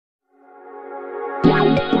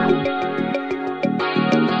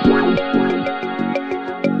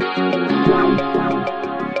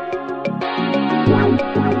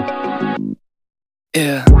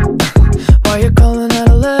Yeah. Why you calling at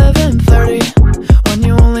 11:30 when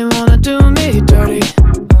you only wanna do me dirty?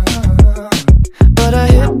 But I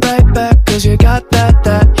hit right back 'cause you got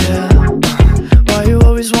that, yeah. Why you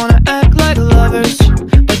always wanna act like lovers,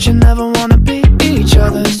 but you never wanna be each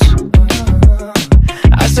other's?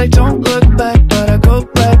 I say don't look back, but I go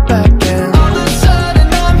right back and all of a sudden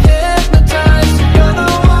I'm hypnotized. You're the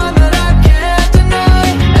one that I can't deny.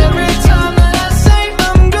 Every time that I say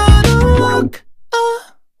I'm gonna walk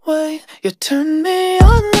away, you turn me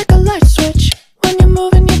on like a light switch when you're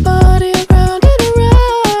moving your body around and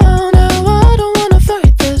around. Now I don't wanna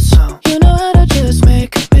fight this, you know how to just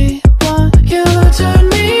make me want you. Turn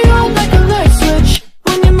me on like a light switch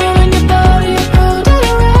when you're moving your body around and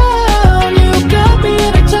around. You got me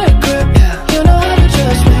in a tight grip, you know how to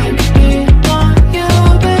just make me want you,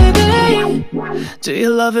 baby. Do you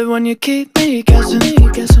love it when you keep me guessing?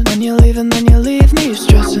 When you leave and then you leave me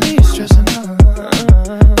stressing.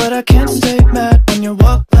 But I can't stay mad when you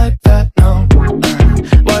walk like that, no.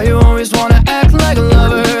 Why you always wanna act like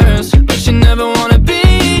lovers, but you never wanna be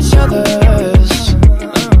each other's?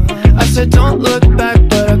 I said don't look back,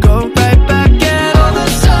 but I go right back and all of a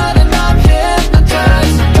sudden I'm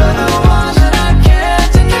hypnotized. You're the one that I can't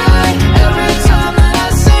deny. Every time that I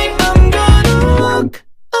say I'm gonna walk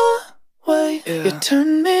away, you turn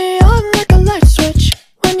me on like a light switch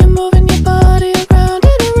when you're moving your body around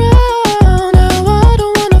and around. Now I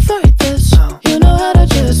don't wanna fight this, you know how to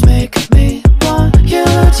just make me want you.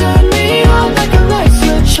 Turn me on like a light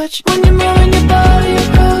switch when you're moving your body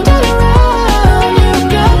around and around. You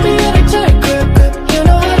got me in a tight grip, you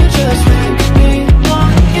know how to just make me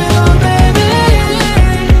want you, baby.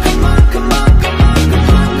 Come on, come on, come on, come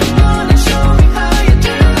on, come on and show me how you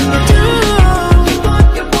do. You want,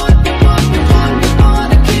 you want, you want, you want, you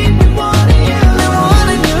wanna keep me wanting you. I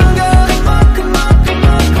wanting you, girl. Come on, come on, come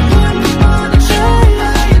on, come on, come on and show me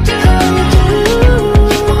how you do.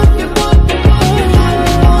 You want, you want, you want, you want,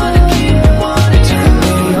 you wanna keep me wanting you. Turn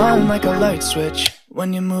me on like a light switch when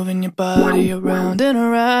you're moving your body around and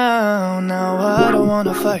around. Now I don't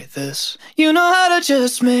wanna fight this, you know how to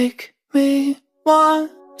just make me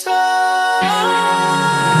want to.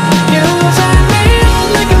 You turn me on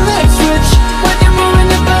like a light switch when you're moving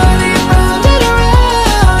your body around and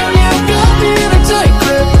around. You got me in a tight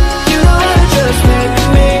grip, you know how to just make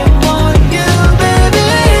me want you, baby.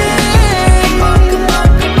 Come on, come on,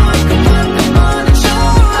 come on, come on, come on and show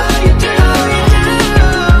me how you do.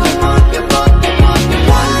 You want, you want, you want, you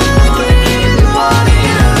want, you wanna keep me wanting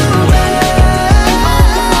you, baby.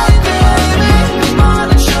 Come on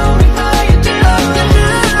and show me how you do.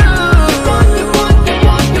 You want, you want, you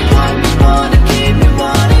want, you want, you wanna keep me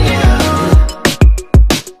wanting you.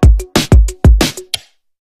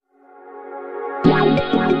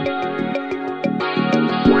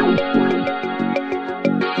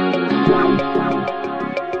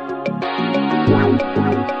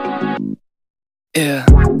 Yeah.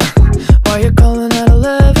 Why you calling at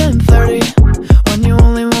 11:30 when you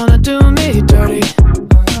only wanna do me dirty?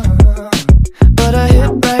 But I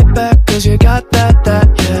hit right back 'cause you got that,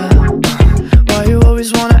 yeah. Why you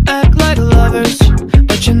always wanna act like lovers,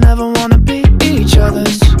 but you never wanna be each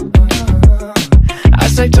other's? I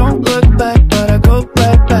say don't look back, but I go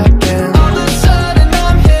right back and all of a sudden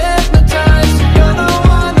I'm hypnotized. You're the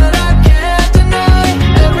one that I can't deny.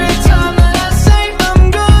 Every time that I say I'm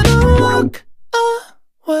gonna walk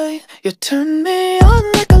away, you turn me on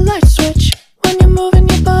like a light switch when you're moving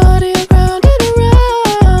your body around and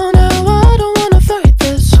around. Now I don't wanna fight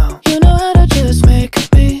this, you know how to just make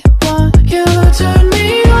me want you. Turn me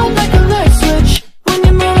on like a light switch when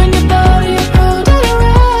you're moving your body around and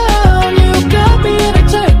around. You got me in a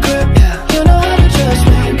tight grip, you know how to just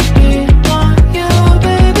make me want you,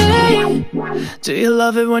 baby. Do you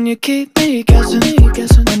love it when you keep me guessing?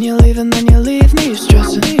 When you leave and then you leave me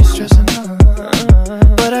stressing.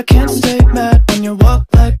 But I can't stay mad when you walk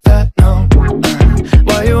like that, no.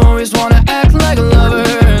 Why you always wanna act like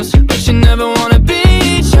lovers, but you never wanna be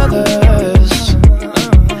each other's?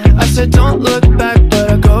 I said don't look back, but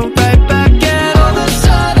I go right back and all of a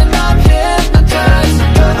sudden I'm hypnotized.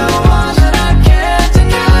 You're the one that I can't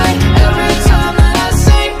deny. Every time that I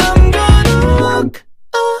say I'm gonna walk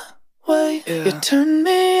away, you turn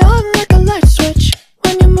me on like a light switch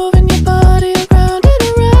when you're moving your body around and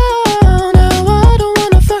around. Now I don't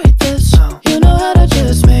wanna fight this,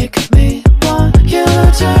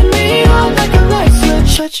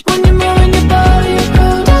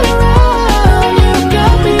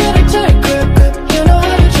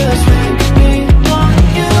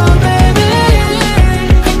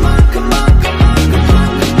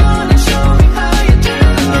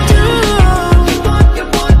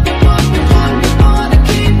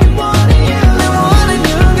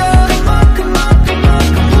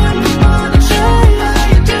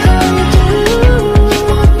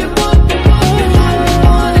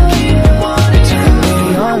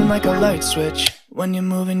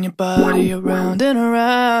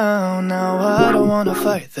 wanna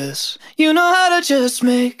fight this. You know how to just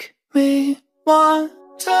make me want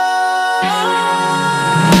to.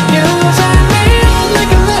 You turn me on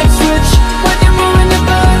like a light switch when you're moving your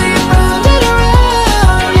body around and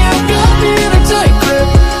around. You got me in a tight grip.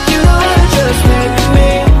 You know how to just make me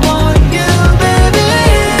want you, baby.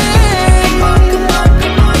 Come on, come on,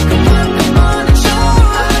 come on, come on, come on, and show me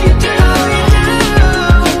how you do, how you do.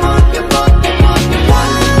 Come on, come on, come on, come on,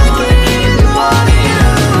 I keep wanting you,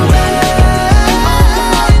 baby.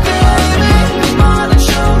 Come on, and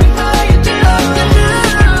show me how you do, how you do.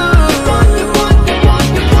 Come on, come on, come on,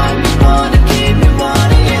 come on, come on, and keep me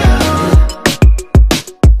wanting you.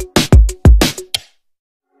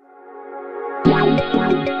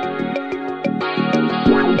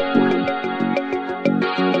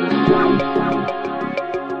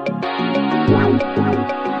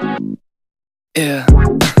 Yeah.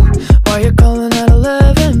 Why you calling at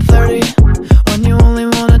 11:30 when you only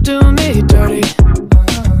wanna do me dirty?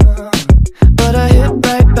 But I hit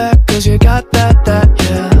right back 'cause you got that,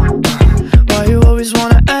 yeah. Why you always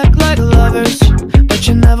wanna act like lovers, but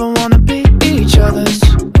you never wanna be each other's?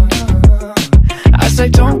 I say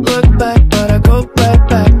don't look back, but I go right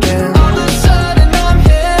back in. All of a sudden I'm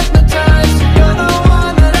hypnotized. You're the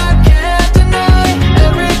one that I can't deny.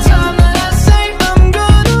 Every time that I say I'm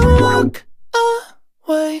gonna walk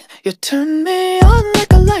away, you turn me on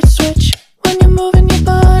like a light switch when you're moving your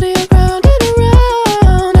body around and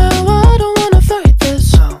around. Now I don't wanna fight this.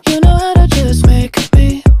 You know how to just make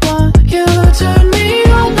me want you. Turn me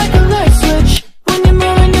on like a light switch when you're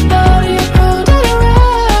moving your body around and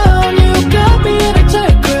around. You got me in a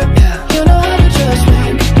tight grip. You know how to just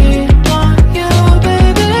make me want you,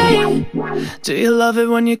 baby. Do you love it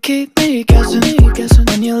when you keep me guessing?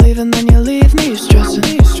 When you leave and then you leave me stressing.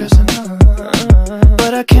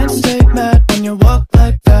 But I can't stay mad when you walk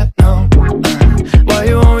like that, no. Why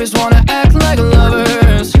you always wanna act like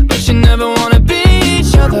lovers, but you never wanna be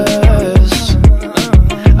each other's?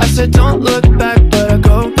 I said don't look back, but I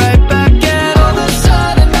go right back. And all of a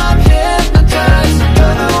sudden I'm hypnotized.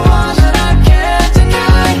 You're the one that I can't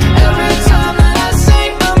deny. Every time that I say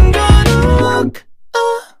I'm gonna walk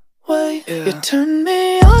away, you turn me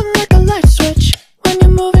on like a light switch when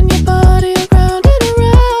you're moving your body around and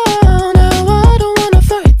around. Now I don't wanna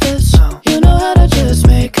fight this. You know how to just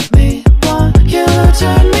make me want you.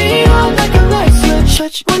 Turn me on like a light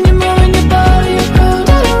switch when you're moving your body around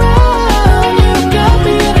and around. You got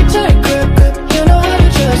me in a tight grip. You know how to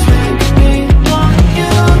just make me want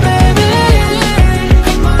you, baby.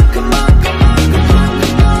 Come on, come on, come on, come on,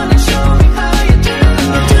 come on, and show me how you do.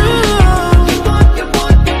 You want, you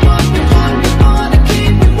want, you want, you want, you want, and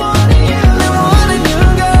keep me wanting you. And wanting you,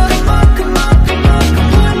 girl. Come on, come on, come on,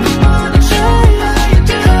 come on, come on, and show me how you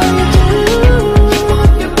do, how you do. You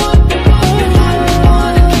want, you want, you want, you want, you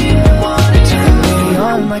want, and keep me wanting you. Turn me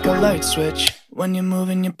on like a light switch when you're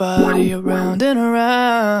moving your body around and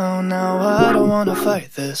around. Now I don't wanna fight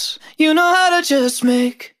this. You know how to just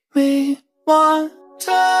make me want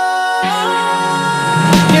to.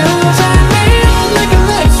 You turn me on like a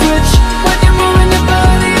light switch when you're moving your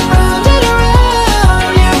body around and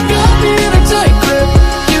around. You got me in a tight grip.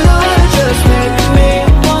 You know how to just make me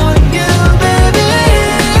want you, baby.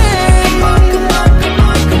 Come on, come on, come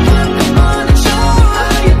on, come on, come on, and show me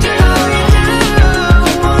how you do, how you do.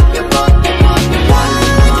 Come on, come on, come on, come on,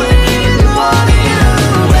 I keep wanting you,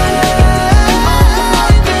 baby.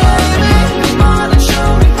 Come on, and show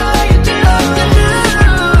me how you do, how you do.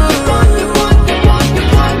 Come on, come on, come on,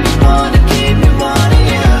 come on, come on, and keep me wanting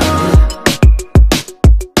you.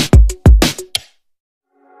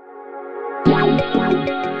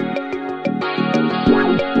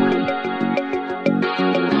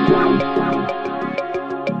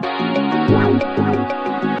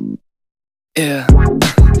 Yeah.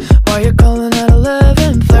 Why you calling at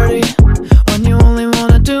 11:30 when you only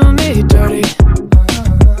wanna do me dirty?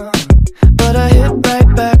 But I hit right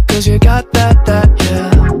back 'cause you got that,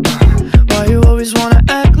 yeah. Why you always wanna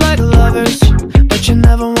act like lovers, but you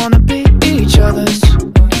never wanna be each other's?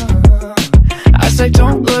 I say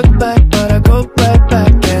don't look back, but I go right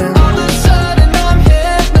back in. All of a sudden I'm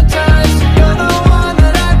hypnotized. You're the one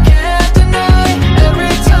that I can't deny.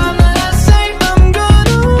 Every time that I say I'm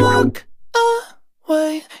gonna walk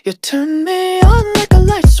away, you turn me on like a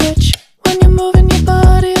light switch when you're moving your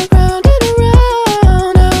body around and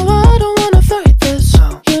around. Now I don't wanna fight this.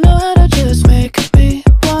 You know how to just make me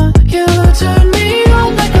want you. Turn me on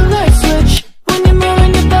like a light switch when you're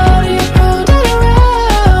moving your body around and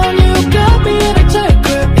around. You got me in a tight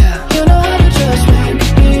grip. You know how to just make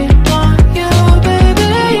me want you,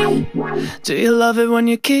 baby. Do you love love it when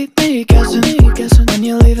you keep me guessing? When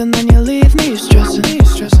you leave and then you leave me stressing.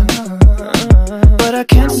 But I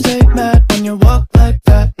can't stay mad when you walk like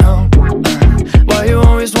that, no. Why you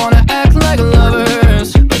always wanna act like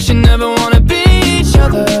lovers, but you never wanna be each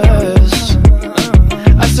other's?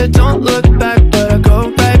 I said don't look back, but I go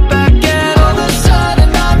right back. And all of a sudden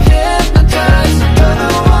I'm hypnotized. You're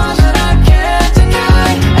the one that I can't deny.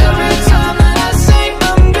 Every time that I say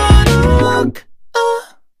I'm gonna walk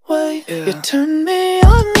away, you turn me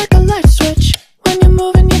on like a light switch. When you're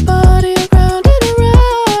moving your body around and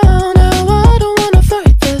around. Now I don't wanna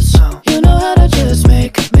fight this. You know how to just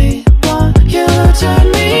make me want you. Turn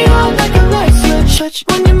me on like a light switch.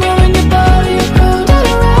 When you're moving your body around and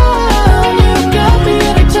around. You got me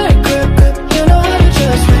in a tight grip. You know how to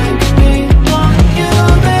just make me want you,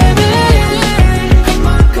 baby. Come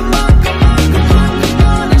on, come on, come on, come on, come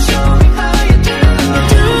on, and show me how you do.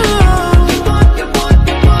 You want, you want,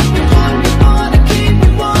 you want, you want, you wanna keep me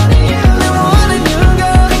wanting you. I wanting you,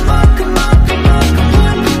 girl. Come on, come on, come on, come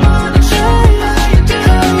on, come on, and show me how you do.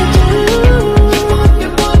 You want, you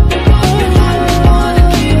want, you want, you want, you wanna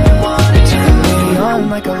keep me wanting you. Turn me on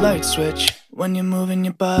like a light switch. When you're moving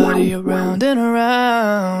your body around and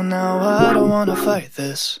around. Now I don't wanna fight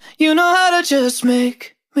this. You know how to just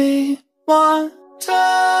make me want to.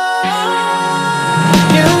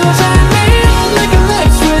 You turn me on like a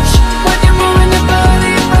light switch. When you're moving your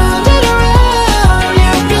body around and around.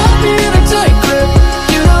 You got me in a tight grip.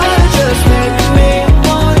 You know how to just make me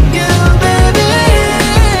want you, baby.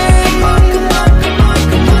 Come on, come on, come on,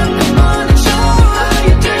 come on, come on, and show me how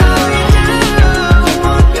you do. You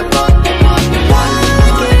want, you want, you want, you want, you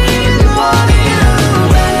wanna keep me wanting you,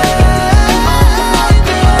 baby.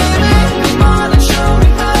 Come on, and show me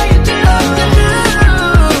how you do.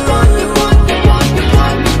 You want, you want, you want, you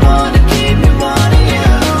want, you wanna keep me wanting you.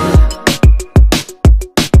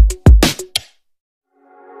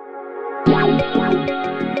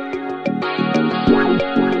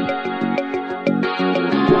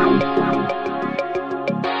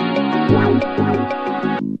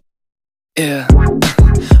 Yeah.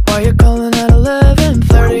 Why you calling at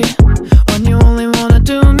 11:30 when you only wanna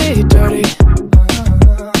do me dirty?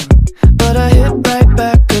 But I hit right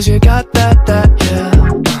back 'cause you got that, yeah.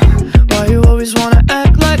 Why you always wanna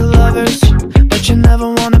act like lovers, but you never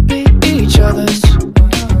wanna be each other's?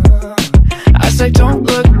 I say don't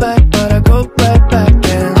look back, but I go right back.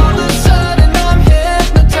 And all of a sudden I'm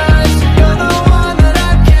hypnotized. You're the one that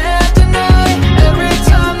I can't deny. Every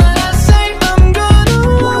time that I say I'm gonna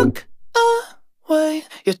walk away,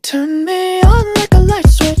 you turn me on like a light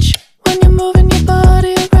switch. When you're moving your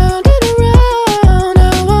body around and around.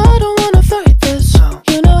 Now I don't wanna fight this.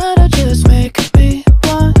 You know how to just make me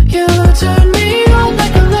want you. Turn me on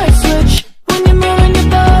like a light switch. When you're moving your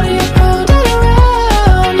body around and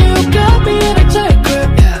around. You got me in a tight grip.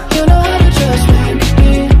 You know how to just make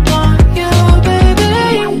me want you, baby.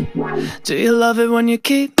 Do you love it when you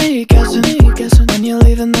keep me guessing? When you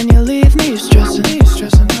leave and then you leave me stressing.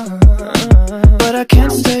 But I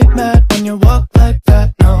can't stay mad when you walk like that,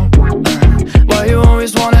 no. Why you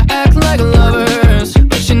always wanna act like lovers,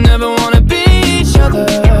 but you never wanna be each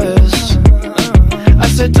other's? I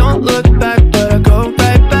said don't look back, but I go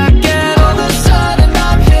right back. And all of a sudden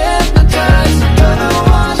I'm hypnotized. You're the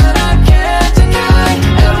one that I can't deny.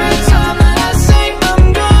 Every time that I say I'm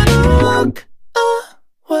gonna walk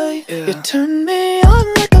away, you turn me on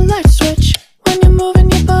like a light switch. When you're moving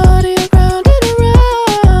your body around and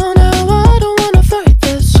around. Now I don't wanna fight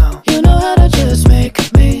this. You know how to just make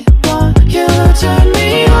me want you. Turn me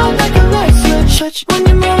on like a light switch. When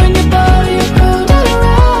you're moving your body around and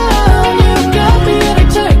around. You got me in a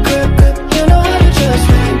tight grip. You know how to just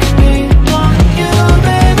make me want you,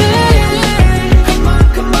 baby. Come on,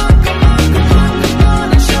 come on, come on, come on, come on,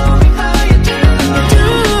 and show me how you do. You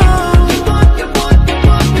want, you want, you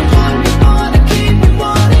want, you want, you wanna keep me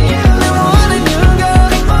wanting you. I wanting you, girl.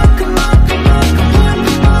 Come on, come on, come on, come on,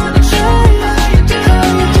 come on, and show me how you do.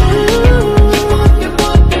 You want, you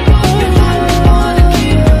want, you want, you want, you wanna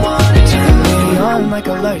keep me wanting you. Turn me on like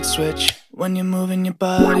a light switch. When you're moving your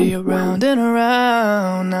body around and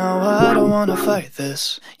around. Now I don't wanna fight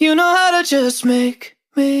this. You know how to just make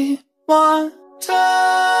me want to.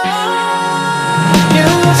 You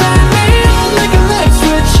turn me on like a light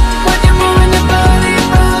switch. When you're moving your body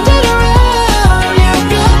around and around. You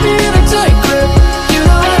got me in a tight grip. You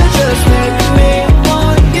know how to just make me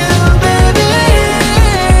want you, baby.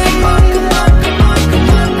 Come on, come on, come on, come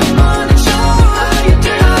on, come on, and show me how you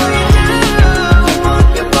do. You want,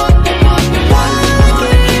 you want, you want, you want, you wanna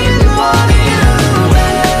keep me wanting you,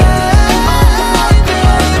 baby.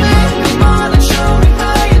 Come on, and show me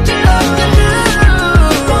how you do.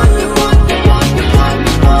 You want, you want, you want, you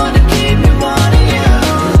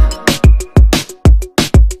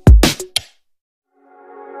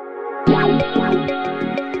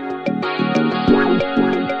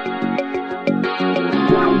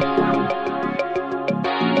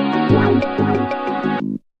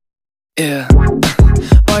Yeah.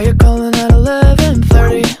 Why you calling at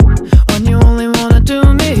 11:30 when you only wanna do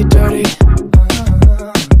me dirty?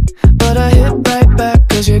 But I hit right back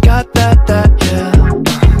cause you got that, yeah.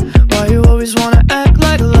 Why you always wanna act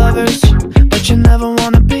like lovers, but you never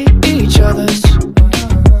wanna be each other's?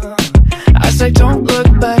 I say don't look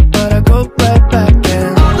back, but I go right back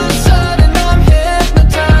and all of a sudden I'm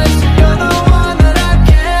hypnotized. You're the one that I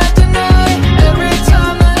can't deny. Every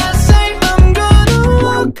time that I say I'm gonna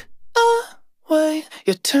walk away,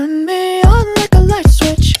 you turn me on like a light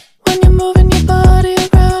switch when you're moving your body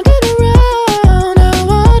around and around. Now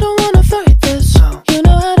I don't wanna fight this, you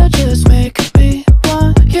know how to just make me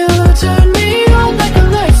want you. Turn me on like a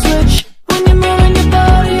light switch when you're moving your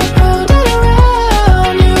body around and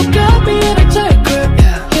around. You got me in a tight grip,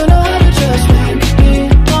 you know how to just make me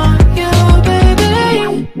want you, baby.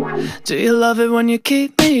 Do you love it when you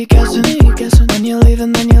keep me guessing? When you leave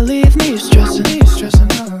and then you leave me stressing.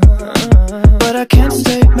 But I can't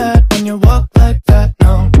stay mad when you walk like that,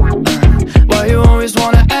 no. Why you always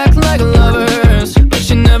wanna act like lovers, but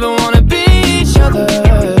you never wanna be each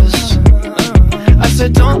other's? I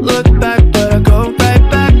said don't look back, but I go right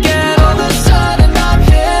back and all of a sudden I'm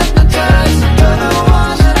hypnotized. You're the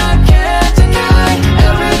one that I can't deny.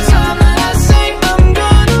 Every time that I say I'm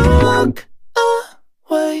gonna walk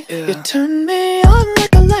away, you turn me on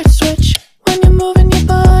like a light switch when you're moving your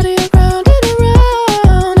body around and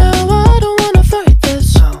around. Now I don't wanna fight this,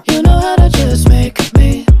 you know how to just make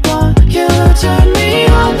me want you. Turn me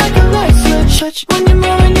on like a light switch when you're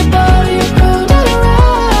moving your body around and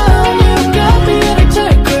around. You got me in a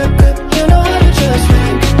tight grip, you know how to just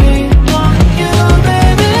make me want you,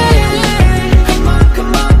 baby. Come on,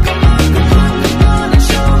 come on, come on, come on, come on and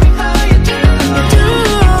show me how you do. You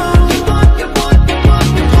want, you want, you want,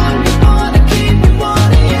 you want, you wanna keep me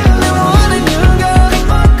wanting you. I wanna you, girl.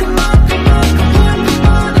 Come on, come on, come on, come on, come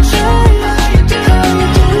on and show me how you do.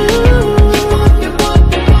 You want, you want,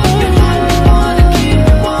 you want, you want, you wanna keep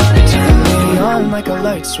me wanting you. Turn me on like a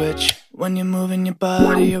light switch when you're moving your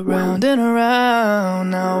body around and around.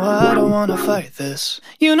 Now I don't wanna fight this,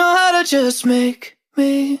 you know how to just make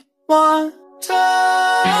me want to.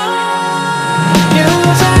 You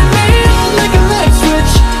turn me on like a light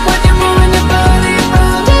switch when you're moving your body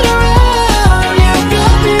around and around. You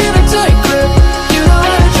got me in a tight grip, you know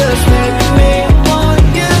how to just make me want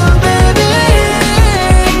you, baby.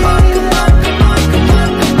 Come on, come on, come on, come on,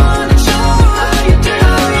 come on and show me how you do.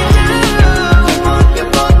 You want, you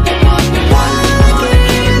want, you want, you want, you wanna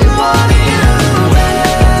keep me wanting you.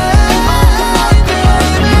 Come on, baby,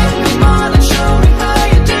 come on and show me how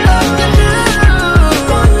you do. You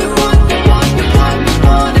want, you want, you want, you want, you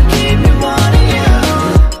wanna keep me wanting you.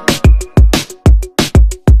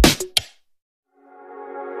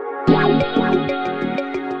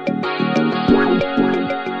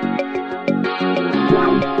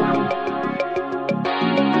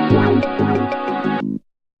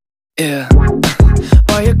 Yeah.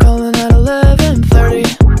 Why you calling at 11:30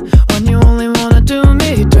 when you only wanna do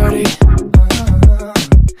me dirty?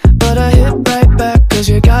 But I hit right back cause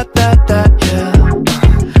you got that, yeah.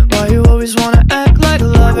 Why you always wanna act like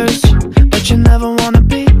lovers, but you never wanna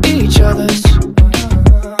be each other's?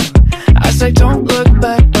 I say don't look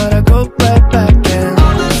back, but I go right back and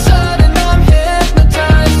all of a sudden I'm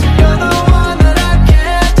hypnotized. You're the one that I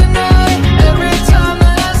can't deny. Every time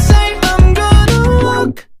that I say I'm gonna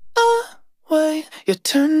walk away, you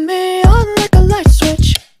turn me on like a light switch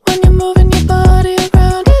when you're moving your body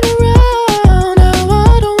around and around. Now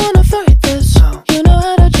I don't wanna fight this, you know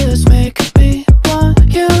how to just make me want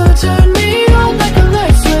you. Turn me on like a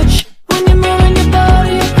light switch when you're moving your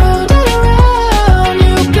body around and around.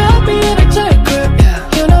 You got me in a tight grip,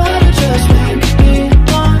 you know how to just make me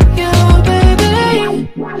want you, baby.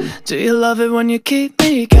 Do you love it when you keep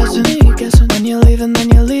me guessing? When you leave and then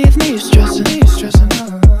you leave me stressing.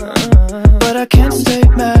 But I can't stay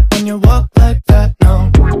mad when you walk like that,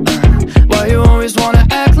 no. Why you always wanna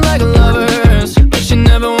act like lovers, but you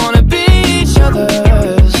never wanna be each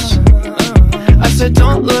other's? I said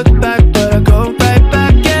don't look back, but I go right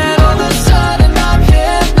back and all of a sudden I'm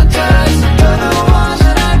hypnotized. You're the one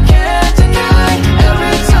that I can't deny.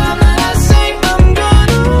 Every time that I say I'm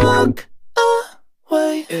gonna walk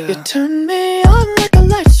away, you turn me on like a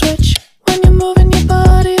light switch when you're moving your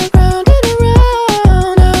body around and around.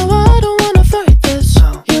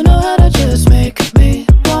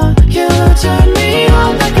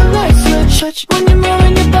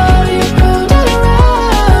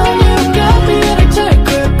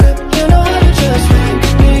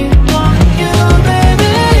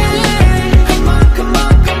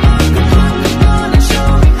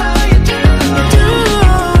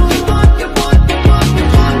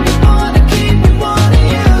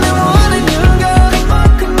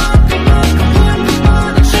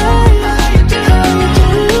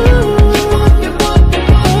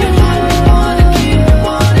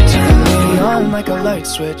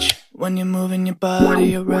 switch when you're moving your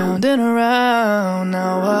body around and around.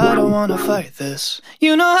 Now I don't wanna fight this.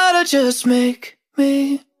 You know how to just make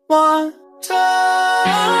me want to.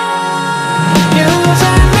 You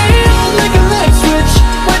turn me on like a light switch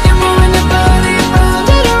when you're moving your body around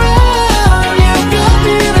and around. You got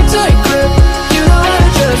me in a tight grip. You know how to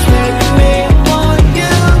just make me want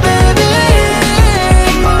you, baby.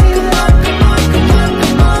 Come on, come on, come on, come on,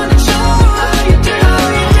 come on, and show me how you do, how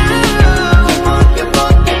you do. Come on, come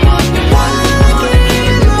on, come on, come on,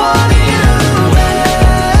 keep wanting you, baby.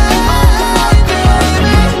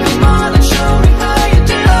 Come on and show me how you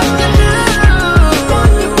do, how you do. Come on,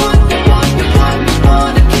 come on, come on, come on, come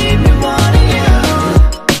on, and keep me wanting you.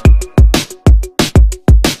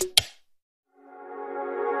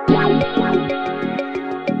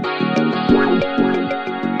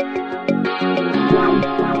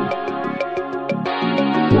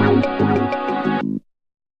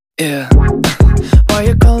 Yeah. Why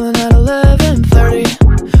you calling at 11:30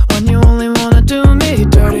 when you only wanna do me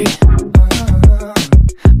dirty?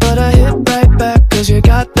 But I hit right back 'cause you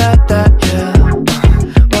got that, yeah.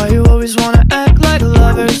 Why you always wanna act like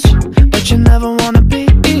lovers, but you never wanna be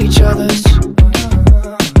each other's?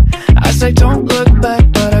 I say don't look back,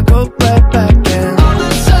 but I go right back and all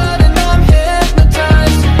of a sudden I'm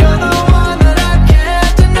hypnotized. You're the one that I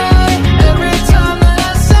can't deny. Every time that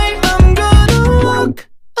I say I'm gonna walk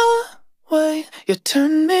away, you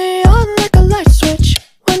turn me on like a light switch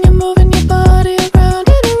when you're moving your body around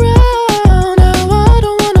and around. Now I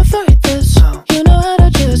don't wanna fight this. You know how to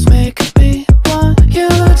just make me want you.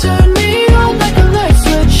 Turn me on like a light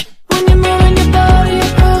switch when you're moving your body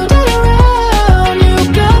around and around. You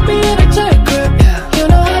got me in a tight grip. You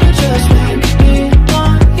know how to just make me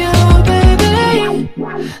want you, baby.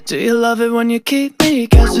 Do you love it when you keep me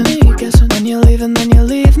guessing? When you leave and then you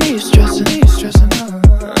leave me stressing.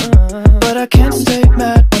 But I can't stay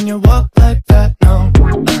mad when you walk like that, no.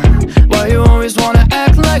 Why you always wanna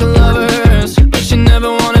act like lovers, but you never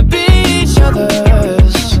wanna be each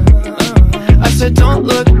other's? I said don't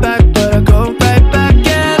look back, but I go right back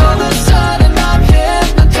and all of a sudden I'm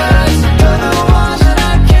hypnotized. You're the one that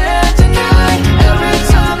I can't deny. Every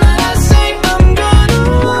time that I say I'm gonna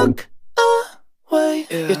walk away,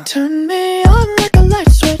 you turn me on like a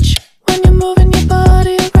light switch when you're moving your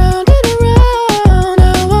body around and around.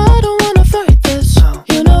 Now I don't wanna fight this.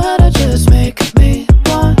 You know how to just make me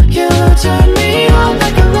want you. Turn me on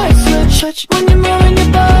like a light switch when you're moving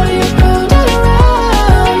your body around and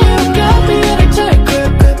around. You got me in a tight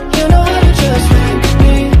grip. You know how to just make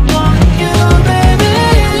me want you, baby.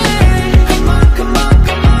 Come on, come on,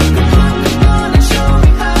 come on, come on, come on, and show me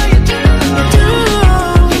how you do, how you do.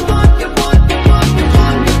 You want, you want, you want, you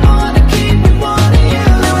want, you want, and keep me wanting you,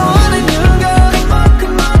 wanting you, girl. Come on,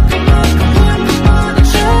 come on, come on, come on, come on, and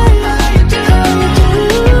show me how you do, how you do.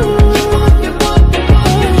 You want, you want, you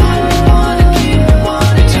want, you want, you want, and keep me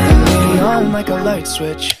wanting you. Turn me on like a light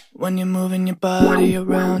switch when you're moving your body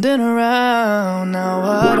around and around. Now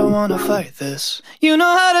I don't wanna fight this. You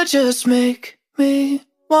know how to just make me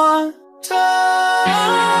want to.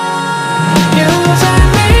 You turn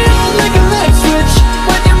me on like a light switch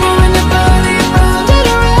when you're moving your body around and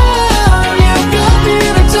around. You got me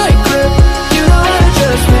in a tight grip. You know how to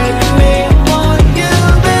just make me want you,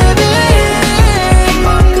 baby. Come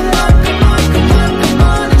on, come on, come on, come on, come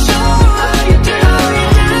on, and show me how you do, how you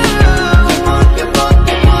do. Come on, come on,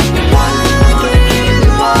 come on, come on, keep me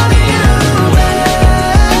wanting you, baby.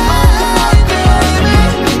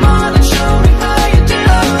 Come on and show me how you do,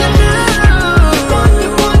 how you do. Come on,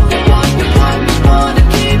 come on, come on, come on, come on, and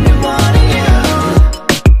keep me wanting you.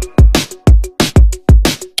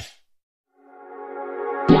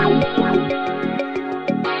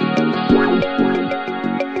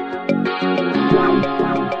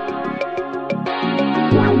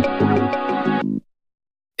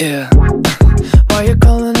 Yeah. Why you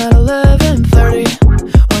calling at 11:30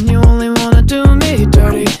 when you only wanna do me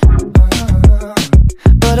dirty?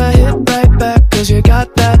 But I hit right back 'cause you got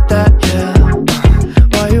that, yeah.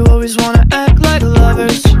 Why you always wanna act like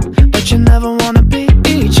lovers, but you never wanna be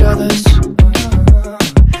each other's?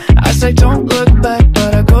 I say don't look back,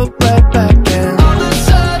 but I go right back and all of a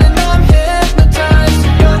sudden I'm hypnotized.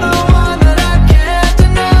 You're the one that I can't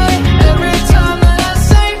deny. Every time that I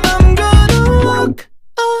say I'm gonna walk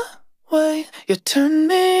away, you turn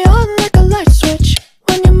me on like a light switch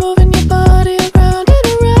when you're moving your body around and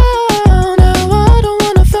around. Now I don't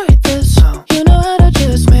wanna fight this. You know how to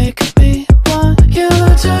just make me want you.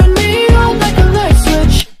 Turn me on like a light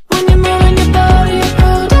switch when you're moving your body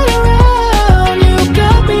around and around. You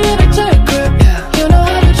got me in a tight grip. You know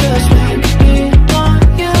how to just make me want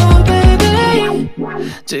you, baby.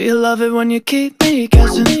 Do you love love it when you keep me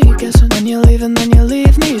guessing? When you leave and then you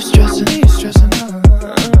leave me stressing.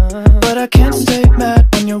 But I can't stay mad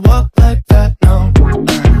when you walk like that, no.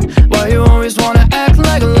 Why you always wanna act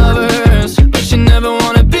like lovers, but you never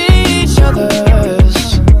wanna be each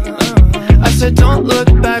other's? I said don't look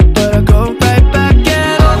back, but I go right back.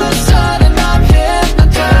 And all of a sudden I'm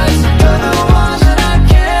hypnotized. You're the one that I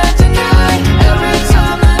can't deny. Every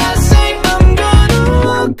time that I say I'm gonna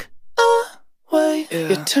walk away,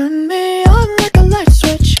 you turn me on like a light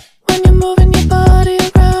switch when you're moving your body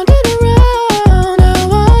around and around. Now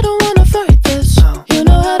I don't wanna fight this. You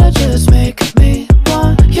know how to just make me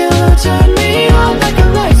want you. Turn me on like a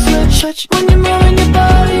light switch when you're moving your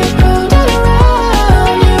body around and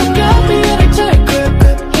around. You got me in a tight grip.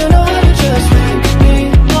 You know how to just make me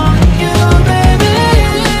want you, baby.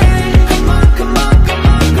 Come on, come on, come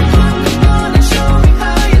on, come on, come on, and show me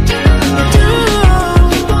how you do. You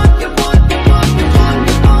want, you want, you want, you want,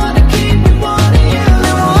 you want to keep me wanting you.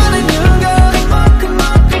 I wanting you, girl. Come on, come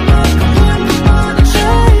on, come on, come on, come on, and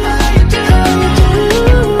show me how you do.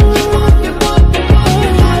 You want, you want, you want,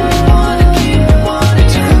 you want, you want to keep me wanting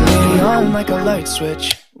you. Turn me on like a light switch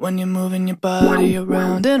when you're moving your body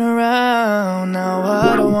around and around. Now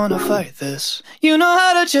I don't wanna fight this. You know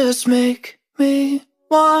how to just make me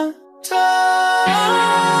want to.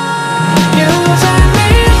 You turn me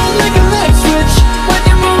on like a light switch when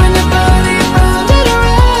you're moving your body around and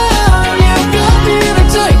around. You got me in a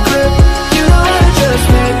tight grip. You know how to just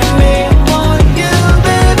make me want you,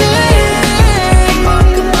 baby. Come on,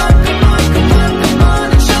 come on, come on, come on, come on,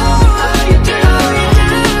 and show me how you do.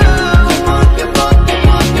 You want, you want, you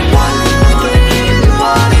want, you want to keep me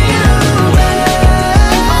wanting you, baby.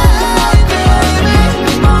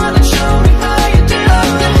 Come on and show me how you do.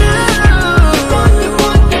 You want, you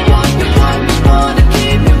want, you want, you want, you want to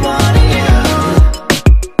keep me wanting you.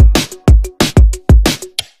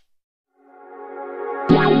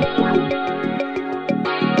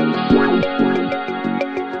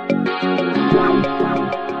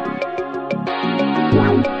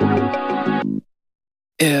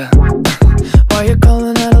 Yeah. Why you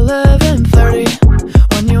calling at 11:30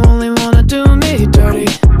 when you only wanna do me dirty?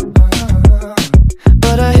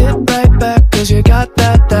 But I hit right back 'cause you got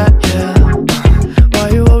that, yeah. Why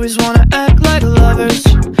you always wanna act like lovers,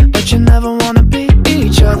 but you never wanna be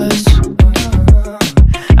each other's?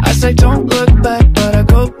 I say don't look back, but I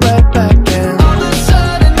go right back. And all of a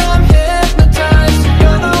sudden I'm hypnotized.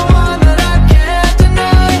 You're the one that I can't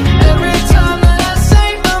deny. Every time that I say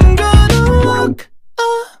I'm gonna walk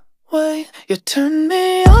away, you turn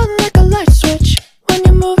me on like a light switch when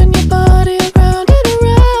you're moving your body around and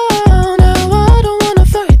around. Now I don't wanna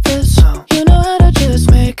fight this. You know how to just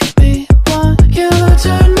make me want you.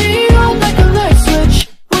 Turn me on like a light switch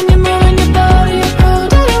when you're moving your body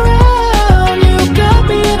around and around. You got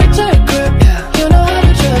me in a tight grip. You know how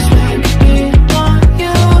to just make me want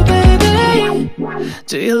you, baby.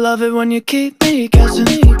 Do you love it when you keep me guessing?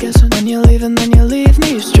 When you leave and then you leave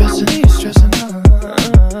me stressing.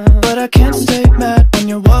 But I can't stay mad when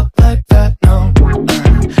you walk like that, no.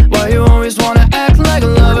 Why you always wanna act like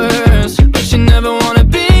lovers, but you never wanna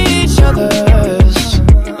be each other's?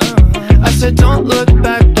 I said don't look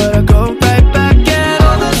back, but I go right back. And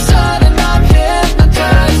all of a sudden I'm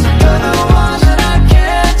hypnotized. You're the one that I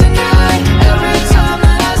can't deny. Every time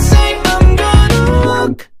that I say I'm gonna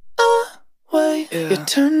walk away, you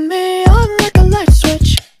turn me on like a light switch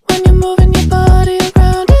when you're moving your body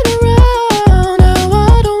around and around. Now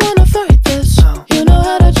I don't wanna fight this. You know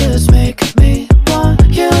how to just make me want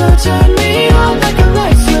you. Turn me on like a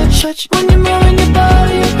light switch when you're moving your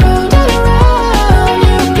body around and around.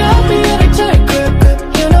 You got me in a tight grip.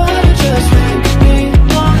 You know how to just make me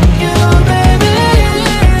want you, baby.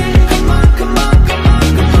 Come on, come on, come on,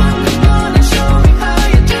 come on, come on, and show me how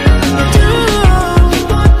you do. You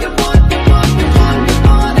want, you want, you want, you want, you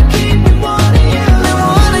want to keep me wanting you. I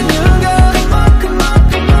wanting you, girl. Come on, come on,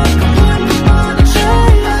 come on, come on, come on, and show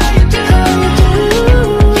me how you do.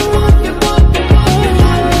 You want, you want, you want, you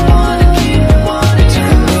want, you want to keep me wanting you.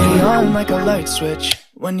 Turn me on like a light switch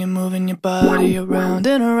when you're moving your body around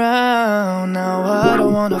and around. Now I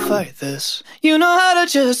don't wanna fight this. You know how to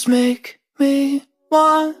just make me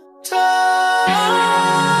want to.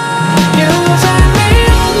 You turn me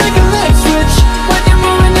on like a light switch when you're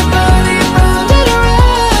moving your body around and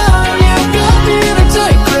around. You got me in a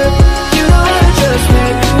tight grip. You know how to just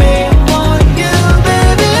make me want you,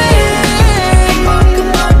 baby. Come on,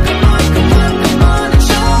 come on, come on, come on, come on, and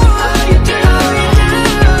show me how you do.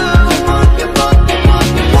 You want, you want, you want,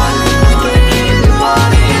 you want to keep me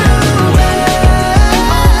wanting you, baby.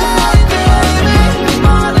 Come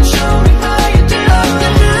on and show me how you do.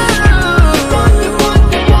 You want, you want,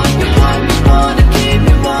 you want, you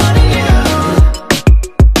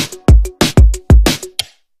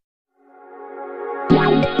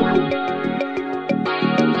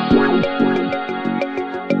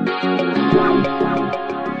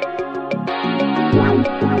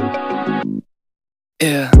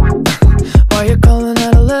Yeah. Why you calling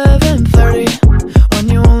at 11:30 when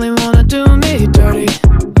you only wanna do me dirty?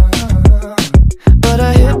 But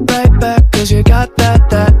I hit right back cause you got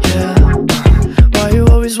that, yeah. Why you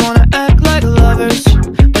always wanna act like lovers,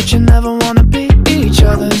 but you never wanna be each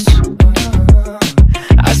other's?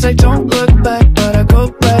 I say don't look back, but I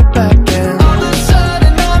go right back in. All of a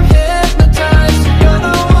sudden I'm hypnotized. You're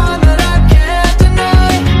the one that I can't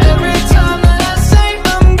deny. Every time that I say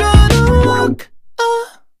I'm gonna walk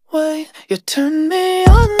away, you turn me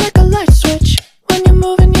on like a light switch when you're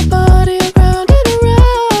moving your body around and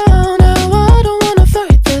around. Now I don't wanna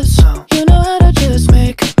fight this. You know how to just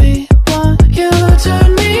make me want you. Turn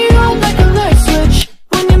me on like a light switch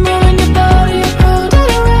when you're moving your body around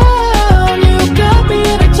and around. You got me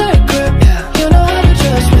in a tight grip. You know how to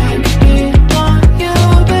just make me want you,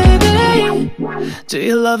 baby. Do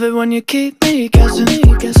you love it when you keep me guessing?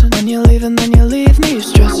 When you leave and then you leave me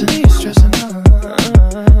stressing.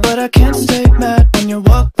 But I can't stay mad when you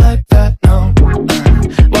walk like that, no.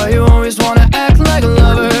 Why you always wanna act like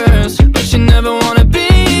lovers, but you never wanna be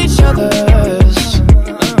each other's?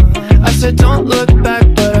 I said don't look back,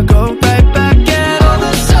 but I go right back. And all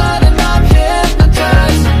of a sudden I'm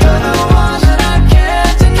hypnotized. You're the one that I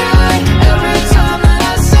can't deny. Every time that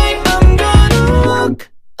I say I'm gonna walk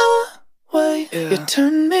away, you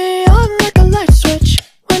turn me on like a light switch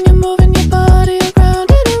when you're moving your body around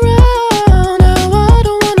and around. Now I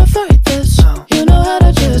don't wanna fight this. You know how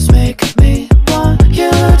to just make me want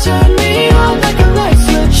you. Turn me on like a light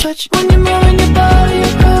switch when you're moving your body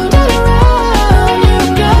around and around. You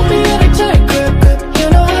got me in a tight grip. You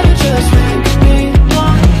know how to just make me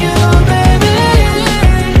want you, baby.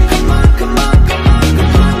 Come on, come on, come on,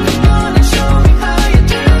 come on, come on and show me how you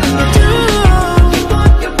do. You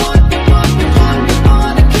want, you want, you want, you want, you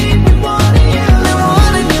wanna keep me wanting you. I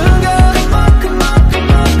wanting you, girl. Come on, come on, come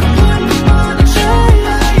on, come on, come on and show me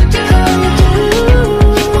how you do. You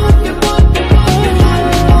want, you want, you want, you want,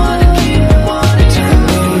 you wanna keep me wanting you. Turn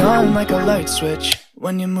me on like a light switch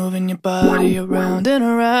when you're moving your body around and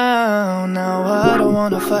around. Now I don't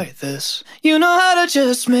wanna fight this. You know how to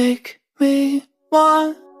just make me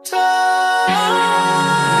want to.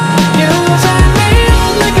 You turn me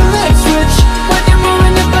on like a light switch when you're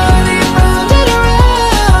moving your body around and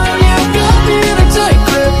around. You got me in a tight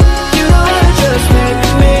grip. You know how to just make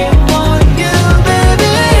me want you,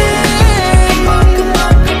 baby. Come on, come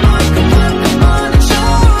on, come on, come on, come on and show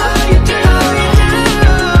me how you do.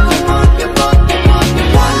 You want, you want, you want, you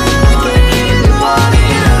want, you wanna keep me wanting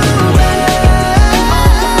you, baby.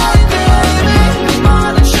 Come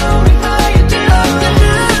on and show me how you do.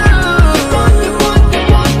 You want, you want, you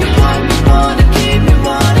want, you want, you wanna keep me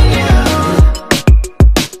wanting you.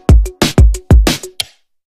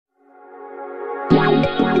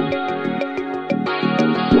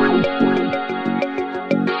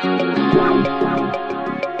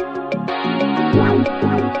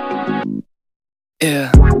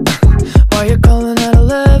 Yeah. Why you calling at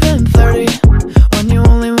 11:30 when you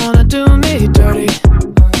only wanna do me dirty?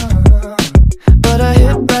 But I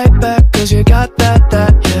hit right back cause you got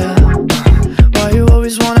that, yeah. Why you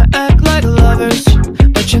always wanna act like lovers,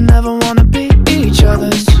 but you never wanna be each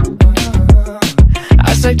other's?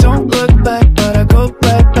 I say don't look back, but I go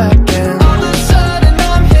right back in. All of a sudden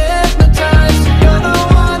I'm hypnotized. You're the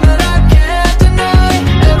one that I can't deny.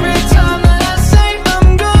 Every time that I say I'm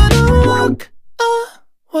gonna walk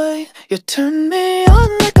away, you turn me on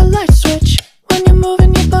like a light switch when you're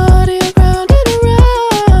moving your body around and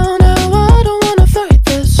around. Now I don't wanna fight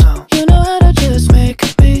this. You know how to just make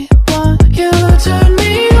me want you. Turn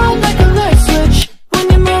me on like a light switch when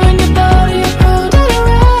you're moving your body around and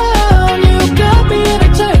around. You got me in a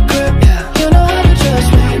tight grip. You know how to just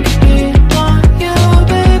make me want you,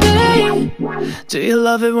 baby. Do you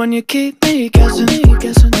love it when you keep me guessing?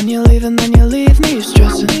 When you leave and then you leave me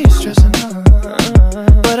stressing.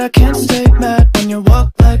 But I can't stay mad when you walk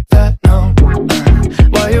like that, no.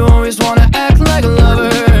 Why you always wanna act like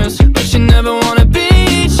lovers, but you never wanna be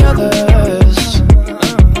each other's?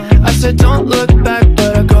 I said don't look back,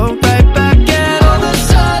 but I go right back. And all of a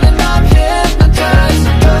sudden I'm hypnotized.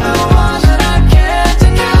 You're the one that I can't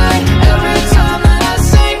deny. Every time that I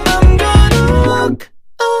say I'm gonna walk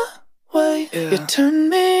away, you turn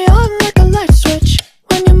me on like a light switch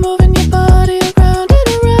when you're moving your body around and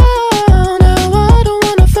around.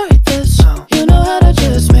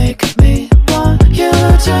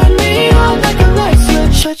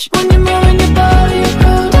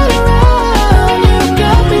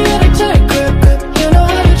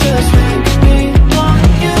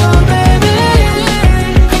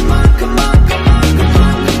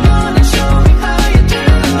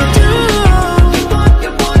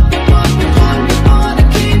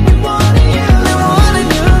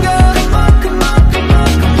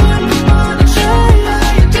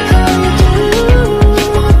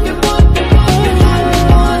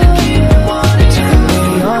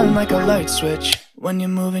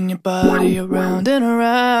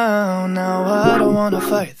 wanna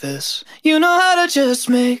fight this. You know how to just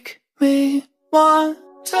make me want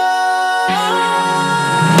to.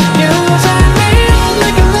 You turn me on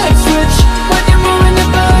like a light switch when you're moving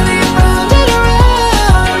your body around and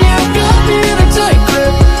around. You got me in a tight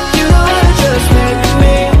grip. You know how to just make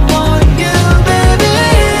me want you, baby.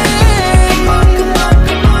 Come on, come on,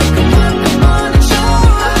 come on, come on, come on and show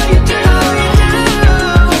me how you do, how you do.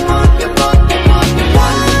 You want, you want, you want, you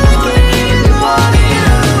want, you want to keep me wanting you,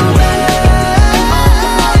 baby.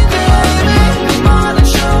 Come on and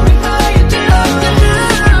show me how you do, how you do.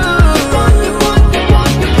 You want, you want, you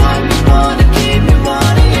want, you want, you want to keep me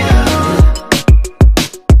wanting you.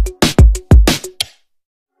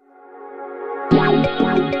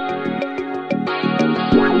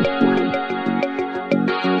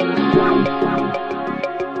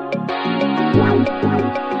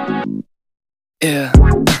 Yeah.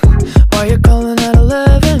 Why you calling at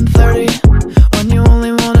 11:30 when you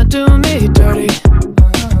only wanna do me dirty?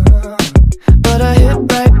 But I hit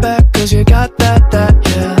right back 'cause you got that,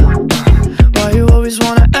 yeah. Why you always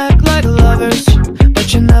wanna act like lovers,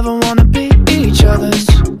 but you never wanna be each other's?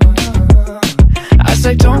 I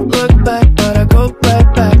say don't look back, but I go right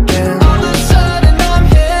back in. All of a sudden I'm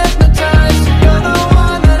hypnotized. You're the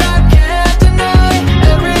one that I can't deny.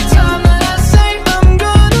 Every time that I say I'm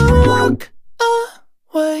gonna walk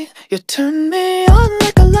away, you turn me on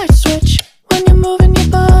like a light switch when you're moving your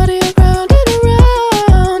body around and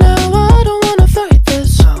around. Now I don't wanna fight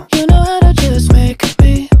this. You know how to just make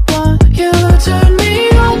me want you. Turn me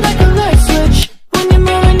on like a light switch when you're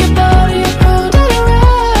moving your body around and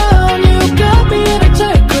around. You got me in a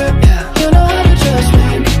tight grip. You know how to just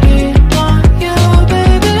make me want you,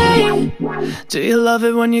 baby. Do you love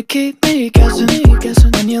it when you keep me guessing?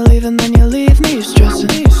 When you leave and then you leave me stressing.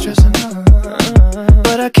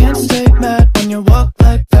 But I can't stay mad when you walk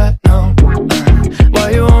like that, no. Why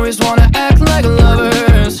you always wanna act like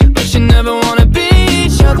lovers, but you never wanna be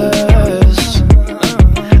each other's?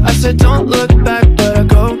 I said don't look back, but I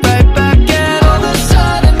go right back. And all of a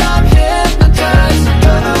sudden I'm hypnotized.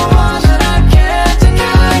 You're the one that I can't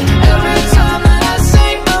deny. Every time that I say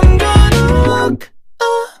I'm gonna walk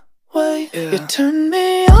away, you turn me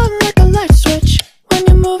on like a light switch when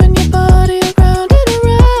you're moving your body around and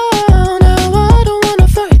around. Now I don't wanna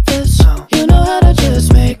fight this. You know how to just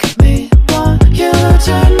make me want you.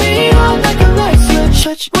 Turn me on like a light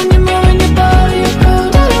switch when you're moving your body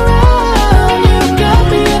around and around. You got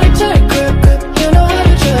me in a tight grip. You know how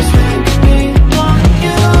to just make me want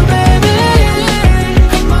you, baby.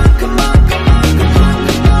 Come on, come on, come on, come on,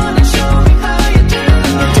 come on and show me how you do.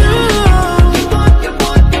 You want, you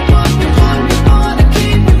want, you want, you want, you want to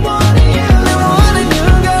keep me wanting you. I wanna do,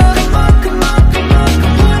 girl. Come on, come on, come on,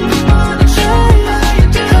 come on, come on and show me how you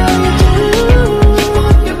do, how you do. You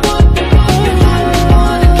want, you want, you want, you want, you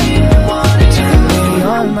want to keep me wanting. Turn me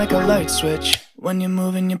on like a light switch when you're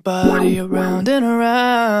moving your body around and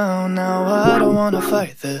around. Now I don't wanna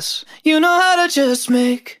fight this. You know how to just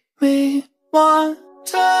make me want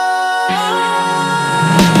to.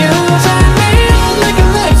 You turn me on like a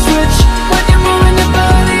light switch when you're moving your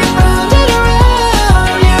body around and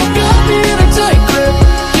around. You got me in a tight grip.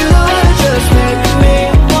 You know how to just make me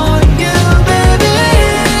want you, baby.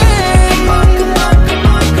 Come on, come on, come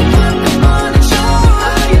on, come on, come on and show me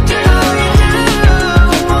how you do, how you do.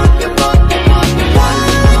 You want, you want, you want, you want,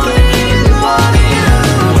 you want to keep me wanting you,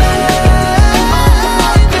 baby.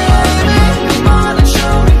 Come on and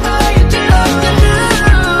show me how you do, how you do.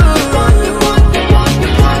 You want, you want, you want, you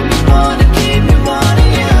want, you want to keep me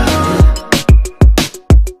wanting you.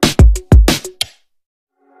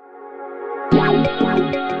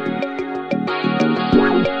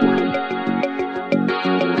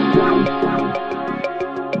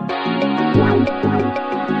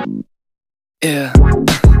 Yeah.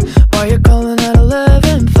 Why you calling at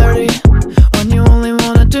 11:30 when you only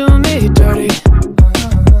wanna do me dirty?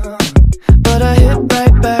 But I hit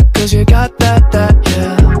right back 'cause you got that,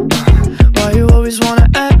 yeah. Why you always wanna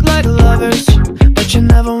act like lovers, but you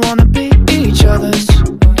never wanna be each other's?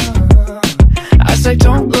 I say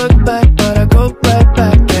don't look back, but I go right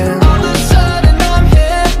back in. All of a sudden I'm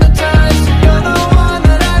hypnotized. You're the one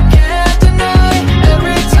that I can't deny.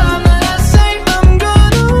 Every time that I say I'm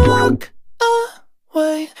gonna walk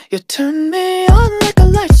away, you turn me on like a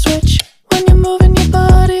light switch when you're moving your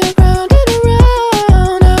body around and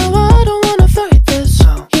around. Now I don't wanna fight this.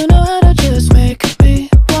 You know how to just make me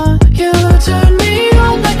want you. Turn me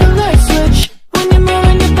on like a light switch when you're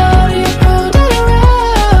moving your body around and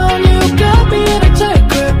around. You got me in a tight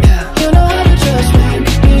grip. You know how to just make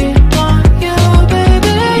me want you,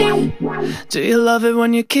 baby. Do you love it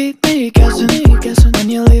when you keep me guessing? When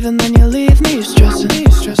you leave and then you leave me stressing.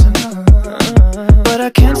 But I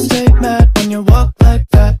can't stay mad when you walk like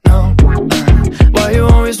that, no. Why you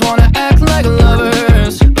always wanna act like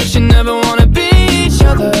lovers, but you never wanna be each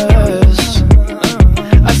other's?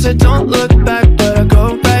 I said don't look back, but I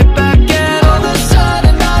go right back. And all of a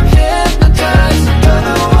sudden I'm hypnotized. You're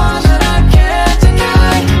the one that I can't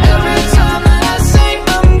deny. Every time that I say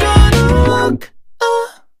I'm gonna walk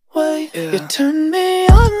away, you turn me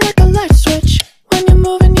on like a light switch when you're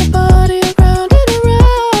moving your body around and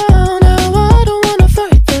around. Now I don't wanna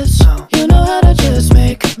fight this. You know how to just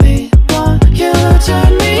make me want you.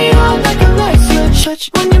 Turn me on like a light switch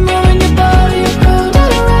when you're moving your body around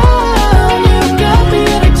and around. You got me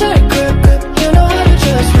in a tight grip. You know how to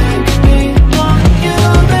just make me want you,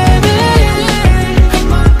 baby.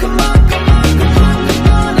 Come on, come on, come on, come on, come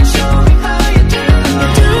on, and show me how you do.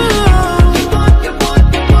 You want, you want,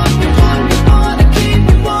 you want, you want, you want to keep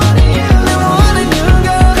me wanting you. Never wanting you,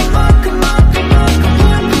 girl. Come on, come on, come on, come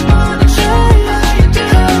on, come on, and show me how you do.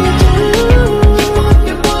 You want,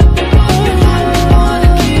 you want, you want, you want, you want to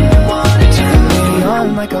keep me wanting you. Turn me on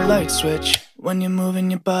like a light switch when you're moving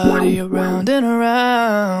your body around and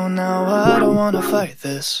around. Now I don't wanna fight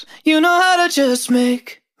this. You know how to just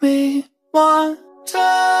make me want to.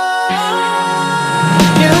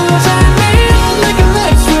 You turn me on like a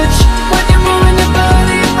light switch when you're moving your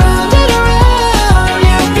body around and around.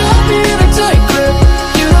 You got me in a tight grip.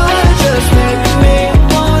 You know how to just make me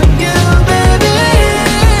want you, baby.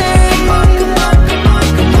 Come on, come on, come on,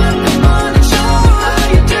 come on, come on, and show me how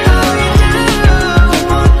you do. You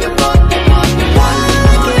want, you want, you want, you want, you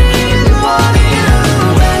want to keep me wanting you,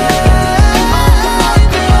 baby.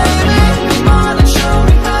 Come on and show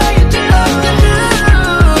me how you do.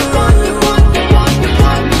 You want, you want, you want, you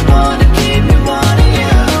want, you want to keep me wanting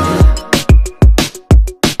you.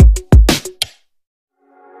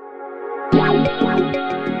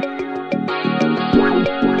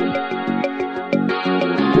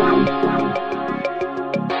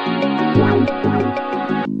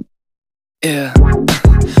 Yeah.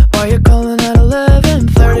 Why you calling at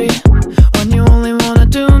 11:30 when you only wanna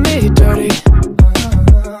do me dirty?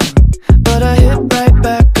 But I hit right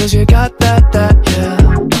back 'cause you got that, yeah.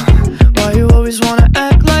 Why you always wanna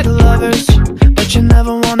act like lovers, but you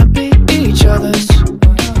never wanna be each other's?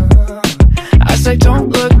 I say don't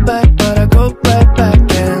look back, but I go right back.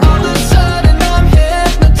 And all of a sudden I'm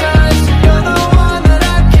hypnotized. You're the one that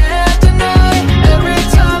I can't deny. Every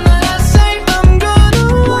time that I say I'm gonna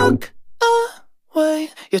walk away,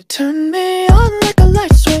 you turn me on like a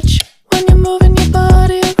light switch when you're moving your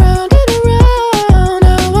body around and around.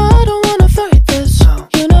 Now I don't wanna fight this.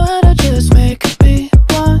 You know how to just make me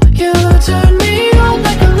want you. Turn me on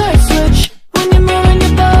like a light switch when you're moving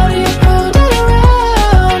your body around and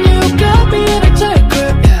around. You got me in a tight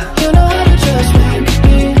grip. You know how to just make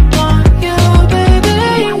me want you, baby.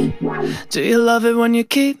 Do you love it when you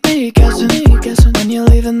keep me guessing? When you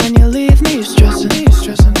leave and then you leave me stressing.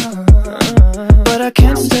 But I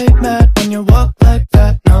can't stay mad when you walk like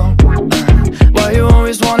that, no. Why you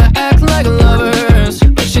always wanna act like lovers,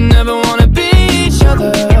 but you never wanna be each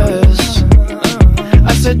other's?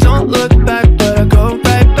 I said don't look back, but I go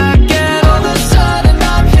right back. And all of a sudden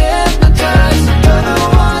I'm hypnotized. You're the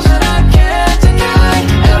one that I can't deny.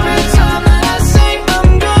 Every time that I say I'm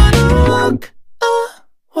gonna walk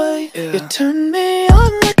away, you turn me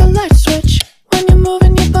on like a light switch when you're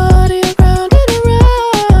moving your body around and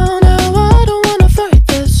around. Now I don't wanna fight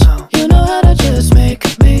this. You know how to just make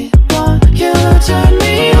me want you. Turn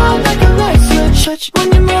me on like a light switch when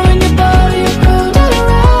you're moving your body around and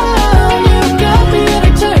around. You got me in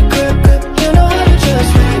a tight grip. You know how to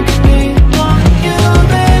just make me want you,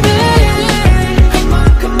 baby. Come on,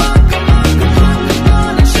 come on, come on, come on, come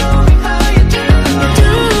on, and show me how you do.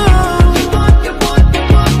 You want, you want, you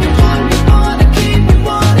want, you want, you want to keep me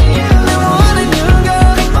wanting you. Never wanting you,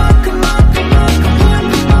 girl. Come on, come on, come on, come on,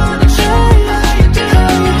 come on, and show me how you do.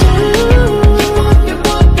 You want, you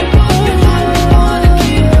want, you want, you want, you want to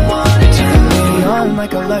keep me wanting you. Turn me on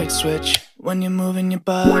like a light switch when you're moving your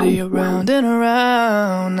body around and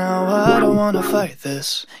around. Now I don't wanna fight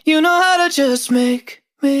this. You know how to just make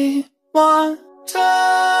me want to.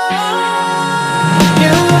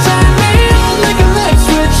 You turn me on like a light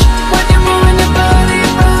switch when you're moving your body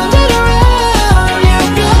around and around. You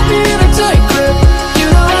got me in a tight grip. You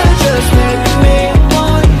know how to just make me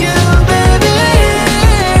want you, baby.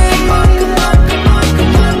 Come on, come on, come on,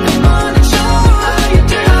 come on, come on, and show me how you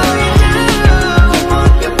do. You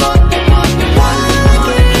want, you want, you want, you want, you want to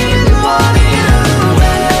keep me wanting you,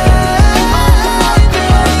 baby.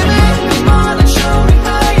 Come on and show me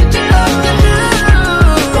how you do.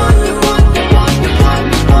 You want, you want, you want, you want,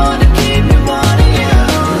 you want to keep me wanting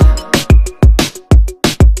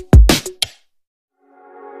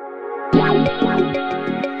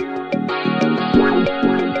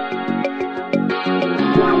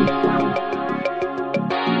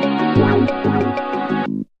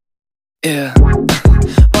Yeah.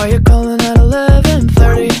 Why you calling at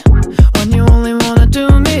 11:30 when you only wanna do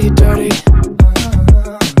me dirty?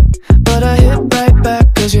 But I hit right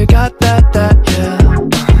back cause you got that, yeah.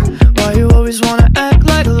 Why you always wanna act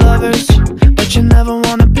like lovers, but you never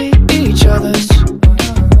wanna be each other's?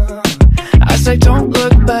 I say don't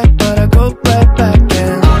look back, but I go right back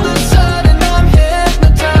and all of a sudden I'm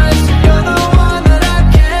hypnotized. You're the one that I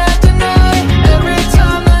can't deny. Every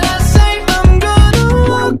time that I say I'm gonna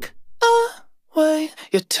walk away,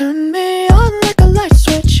 you turn me on like a light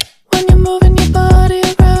switch when you're moving your body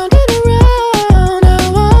around and around.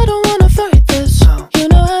 Now I don't wanna fight this, you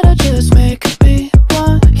know how to just make me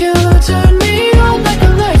want you. Turn me on like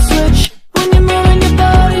a light switch when you're moving your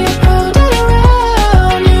body around and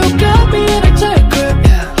around. You got me in a tight grip,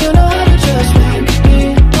 you know how to just make me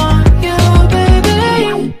want you, baby.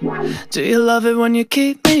 Do you love it when you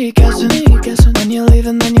keep me guessing? When you leave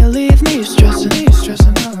and then you leave me stressing.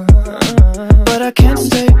 But I can't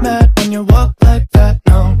stay mad when you walk like that,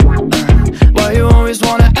 no. Why you always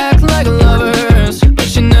wanna act like lovers,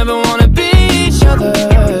 but you never wanna be each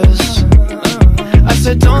other's? I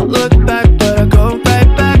said don't look back, but I go right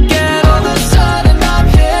back and all of a sudden I'm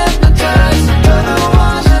hypnotized. You're the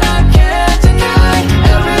one that I can't deny.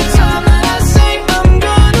 Every time that I say I'm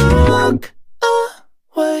gonna walk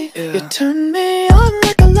away, you turn me on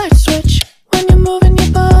like a light switch when you're moving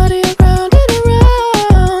your body around and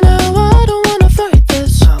around. Now I don't wanna fight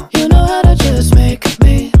this, you know how to just make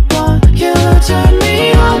me want you. Turn me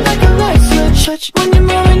on like a light switch when you're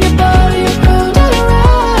moving your body around and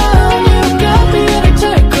around. You got me in a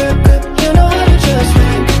tight grip, you know how to just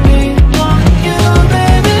make me want you,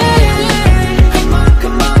 baby. Come on,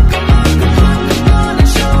 come on, come on, come on, come on and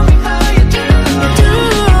show me how you do. You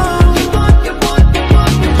want, you want, you want,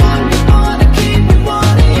 you want, you wanna keep me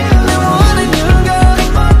wanting you. I wanting you, girl.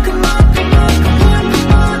 Come on, come on, come on, come on,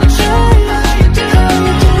 come on and show me how you do.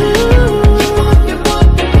 You want, you want,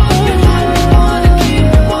 you want, you want, you wanna keep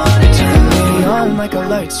me wanting you. Turn me on like a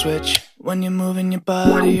light switch when you're moving your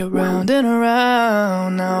body around and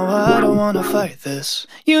around. Now I don't wanna fight this,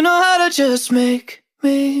 you know how to just make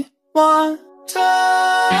me want to.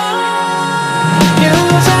 You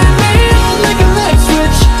turn me on like a light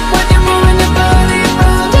switch when you're moving your body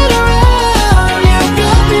around and around. You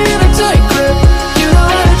got me in a tight grip, you know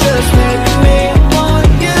how to just make me want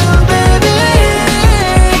you, baby.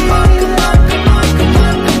 Come on, come on, come on, come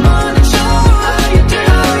on, come on and show me how you do.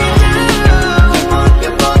 You want,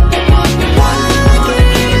 you want, you want, you want, you wanna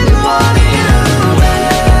keep me wanting you, baby.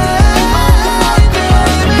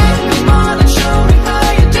 Come on and show me how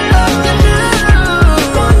you do. You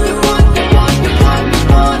want, you want, you want, you want, you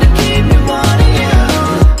wanna keep me wanting you.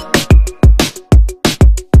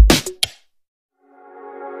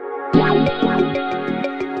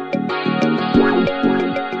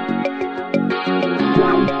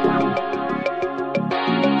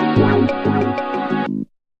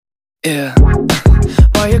 Yeah.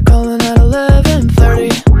 Why you calling at 11:30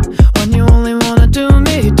 when you only wanna do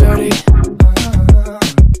me dirty?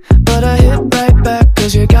 But I hit right back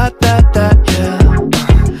cause you got that, yeah.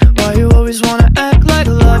 Why you always wanna act like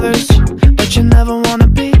lovers, but you never wanna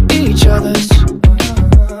be each other's?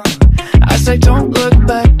 I say don't look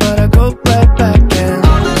back, but I go right back and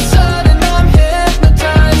all of a sudden I'm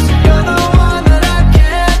hypnotized. You're the one that I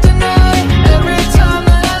can't deny. Every time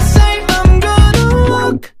that I say I'm gonna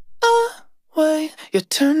walk away, you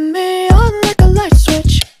turn me on like a light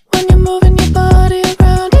switch when you're moving your body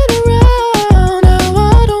around and around. Now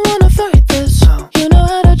I don't wanna fight this, you know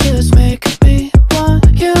how to just make me want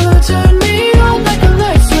you. Turn me on like a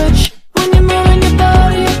light switch when you're moving your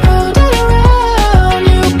body around and around.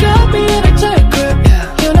 You got me in a tight grip,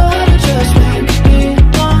 you know how to just make me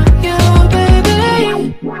want you, baby.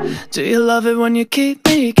 Do you love it when you keep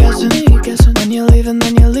me guessing? When you leave and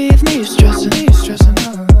then you leave me stressing.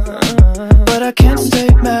 But I can't stay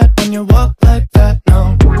mad when you walk like that,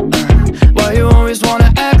 no. Why you always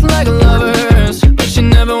wanna act like lovers, but you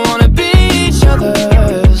never wanna be each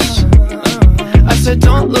other's? I said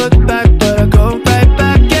don't look back, but I go right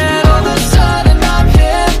back and all of a sudden I'm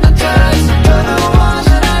hypnotized. You're the one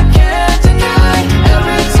that I can't deny.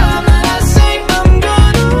 Every time that I say I'm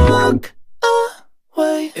gonna walk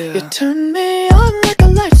away, you turn me on like a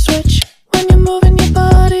light switch when you're moving your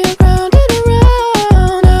body around and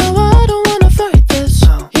around. Now I don't wanna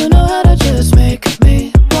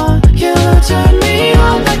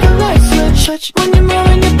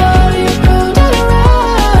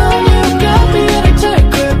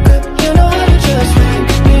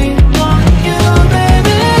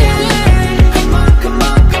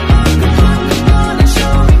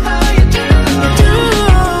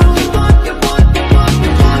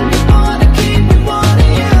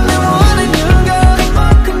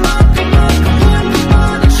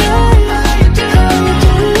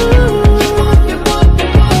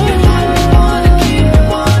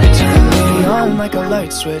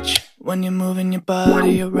switch when you're moving your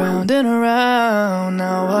body around and around.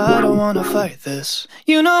 Now I don't wanna fight this.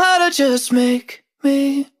 You know how to just make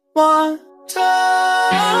me want to.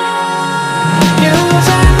 You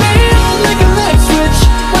turn me on like a light switch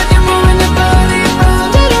when you're moving your body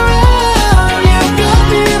around and around. You got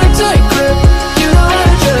me in a tight grip. You know how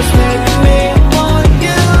to just make me want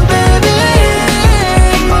you, baby.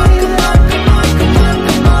 Come on, come on, come on, come on,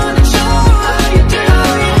 come on, and show me how you do,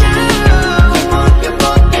 how you do. Come on, come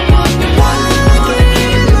on, come on, come on, I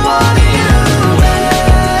keep wanting you, baby.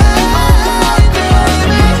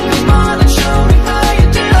 Come on, and show me how you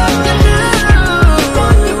do, how you do. Come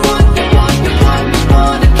on, come on, come on, come on, come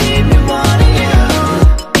on, and keep me wanting you.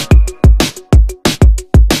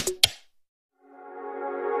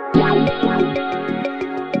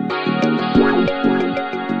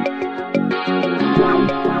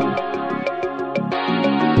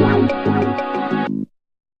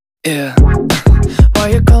 Yeah. Why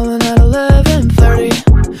you calling at 11:30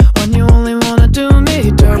 when you only wanna do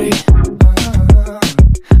me dirty?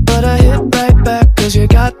 But I hit right back 'cause you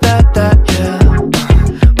got that, yeah.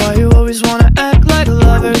 Why you always wanna act like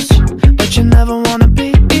lovers, but you never wanna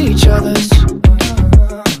be each other's?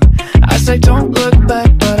 I say don't look back,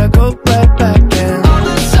 but I go right back in. All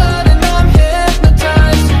of a sudden I'm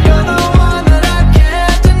hypnotized. You're the one that I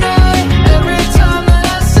can't deny. Every time that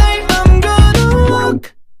I say I'm gonna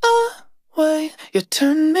walk away, you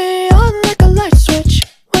turn me on like a light switch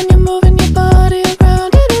when you're moving your body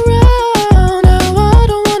around and around. Now I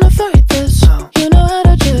don't wanna fight this. You know how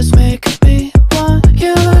to just make me want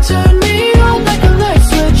you. Turn me on like a light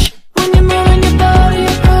switch when you're moving your body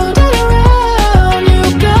around and around. You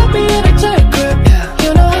got me in a tight grip.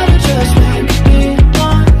 You know how to just make me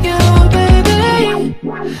want you, baby.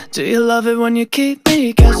 Do you love it when you keep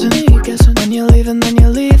me guessing? When you leave and then you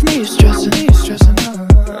leave me stressing.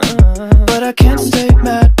 But I can't stay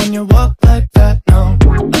mad when you walk like that, no.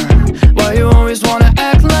 Why you always wanna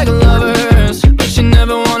act like lovers, but you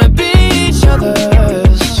never wanna be each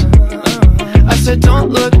other's? I said don't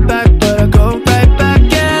look back, but I go right back.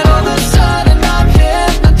 And all of a sudden I'm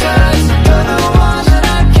hypnotized. You're the one that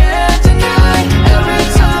I can't deny. Every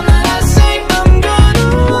time that I say I'm gonna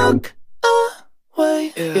walk away,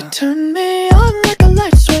 you turn me on like a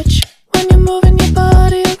light switch when you're moving your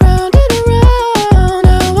body around and around.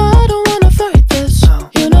 Now I don't wanna fight this.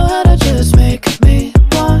 You know how to just make me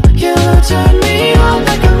want you. Turn me on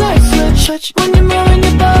like a light switch when you're moving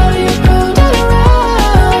your body around and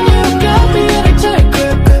around. You got me in a tight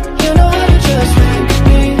grip. You know how to just make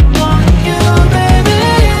me want you, baby.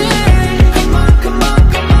 Come on, come on,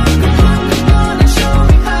 come on, come on, come on, and show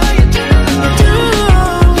me how you do. You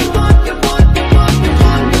want, you want, you want, you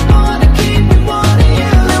want, you want, and keep me wanting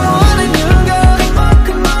you. I wanting you, girl. Come on,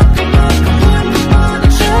 come on, come on, come on, come on,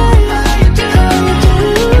 and show me how you do, how you do.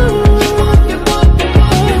 You want, you want, you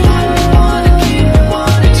want, you want, you want, and keep me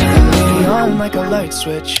wanting you. Turn me on like a light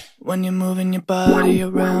switch when you're moving your body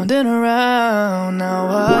around and around. Now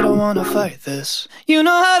I don't wanna fight this. You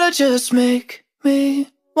know how to just make me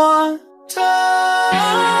want to.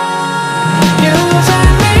 You turn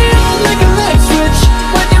me on like a light switch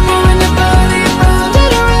when you're moving your body around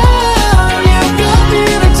and around. You got me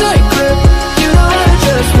in a tight grip. You know how to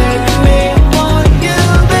just make me want you,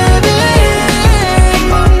 baby.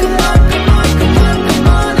 Come on, come on, come on, come on, come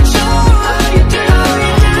on, and show me how you do, how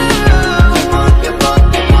you do. Come on, come on,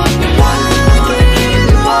 come on, come on, I keep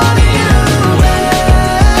wanting you, baby.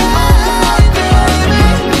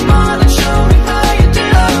 Come on, and show me how you do,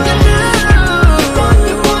 how you do. Come on,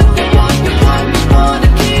 come on, come on, come on, come on,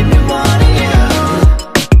 and keep me wanting you.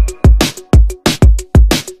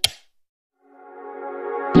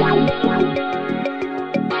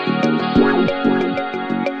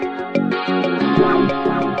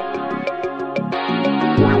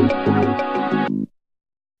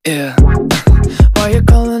 Yeah. Why you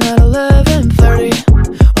calling at 11:30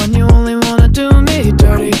 when you only wanna do me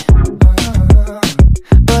dirty?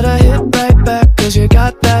 But I hit right back 'cause you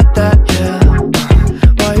got that, yeah.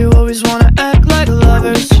 Why you always wanna act like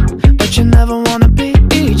lovers, but you never wanna be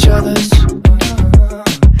each other's?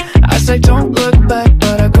 I say don't look back,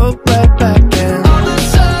 but I go right back in. All of a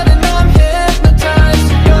sudden I'm hypnotized.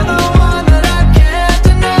 You're the one that I can't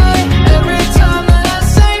deny. Every time that I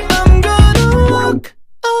say I'm gonna walk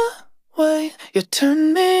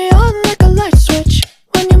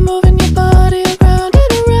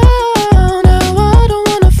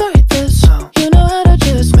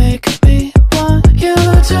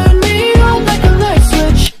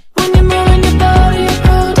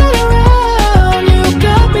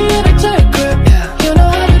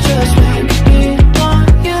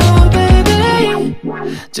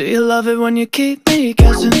love it when you keep me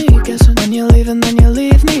guessing. When you leave and then you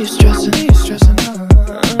leave me stressing.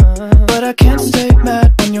 But I can't stay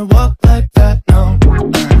mad when you walk like that, no.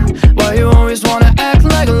 Why you always wanna act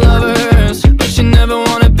like lovers, but you never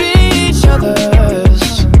wanna be each other's?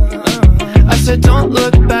 I said don't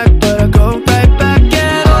look back, but I go right back.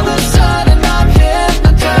 And all of a sudden I'm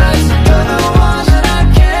hypnotized. You're the one that I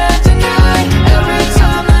can't deny. Every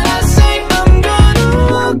time that I say I'm gonna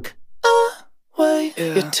walk away,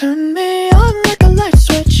 you turn me on like a light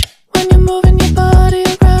switch when you're moving your body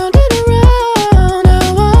around and around.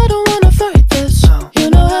 Now I don't wanna fight this. You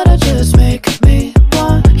know how to just make me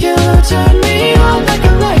want you. Turn me on like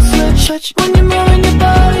a light switch when you're moving your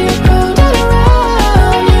body around and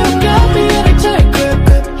around. You got me in a tight grip.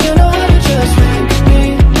 You know how to just make me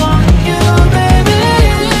want you, baby.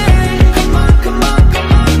 Come on, come on,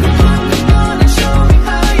 come on, come on, come on, and show me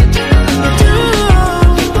how you do.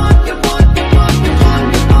 You want, you want, you want, you want,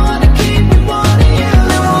 you wanna keep me wanting you.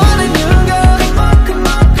 And wanting you, girl. Come on, come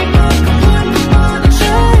on, come on, come on, come on, and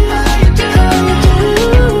show me how you do.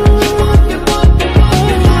 You want, you want, you want,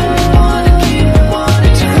 you want, you wanna keep me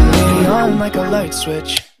wanting you. Turn me on like a light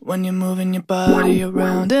switch when you're moving your body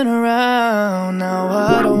around and around. Now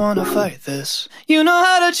I don't wanna fight this. You know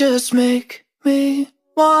how to just make me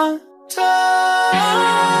want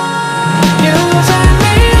to.